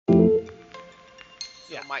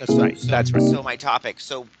Yeah, that's right. That's right. So my topic.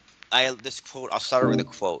 So this quote. I'll start with a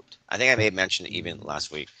quote. I think I may have mentioned it even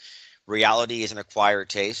last week. Reality is an acquired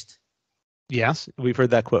taste. Yes, we've heard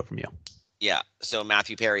that quote from you. Yeah. So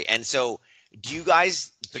Matthew Perry. And so, do you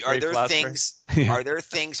guys? Are there things? Are there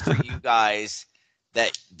things for you guys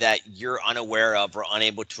that you're unaware of or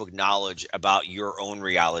unable to acknowledge about your own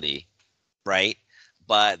reality, right?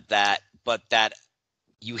 But that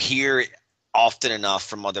you hear often enough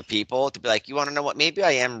from other people to be like, you want to know what? Maybe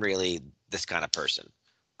I am really this kind of person,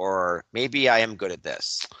 or maybe I am good at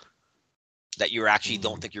this. That you actually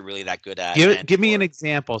don't think you're really that good at. Give me an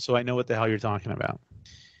example so I know what the hell you're talking about.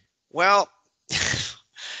 Well,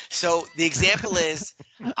 so the example is,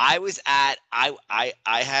 I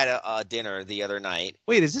had a dinner the other night.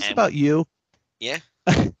 Wait, is this about you? Yeah.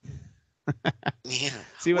 Yeah.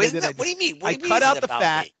 See what I did? What do you mean? I cut out the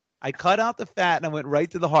fat. I cut out the fat and I went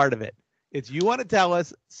right to the heart of it. It's you want to tell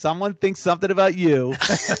us someone thinks something about you.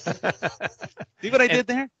 See what I did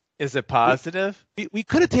there? Is it positive? We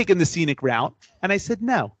could have taken the scenic route. And I said,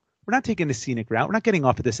 no, we're not taking the scenic route. We're not getting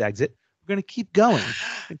off at this exit. We're going to keep going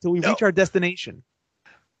until we reach our destination.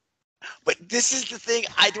 But this is the thing.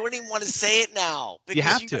 I don't even want to say it now. Because you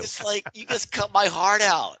have to. You just cut my heart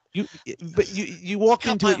out. You walked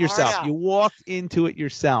into it yourself. You walked into it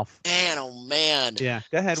yourself. Man, oh man. Yeah.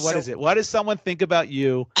 Go ahead. What is it? What does someone think about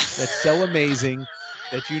you that's so amazing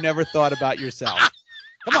that you never thought about yourself?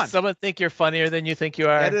 Come on. Someone think you're funnier than you think you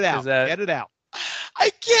are. Get it out. Get it out. I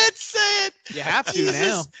can't say it. You have to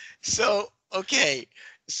now. So, okay.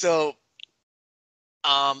 So,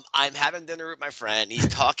 I'm having dinner with my friend. He's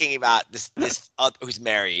talking about this who's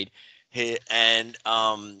married, and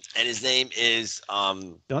his name is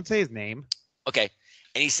Don't say his name. Okay,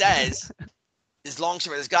 and he says this long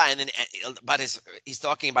story about this guy, and then he's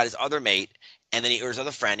talking about his other mate, and then or his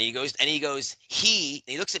other friend, and he goes, he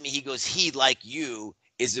looks at me, he goes, he like you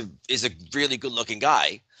is a really good looking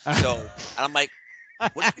guy. So, and I'm like,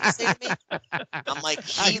 what did you say to me? I'm like,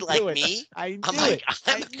 he like me? I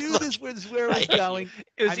knew this was where it was going.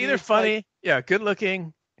 It was either funny, good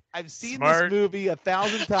looking. I've seen smart. this movie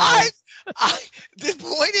 1,000 times. The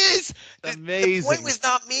point is, amazing. The point was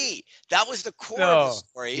not me. That was the core of the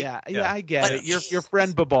story. Yeah, I get it. Your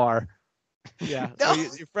friend Babar. Yeah. No.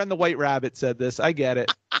 Your friend the White Rabbit said this. I get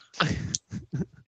it.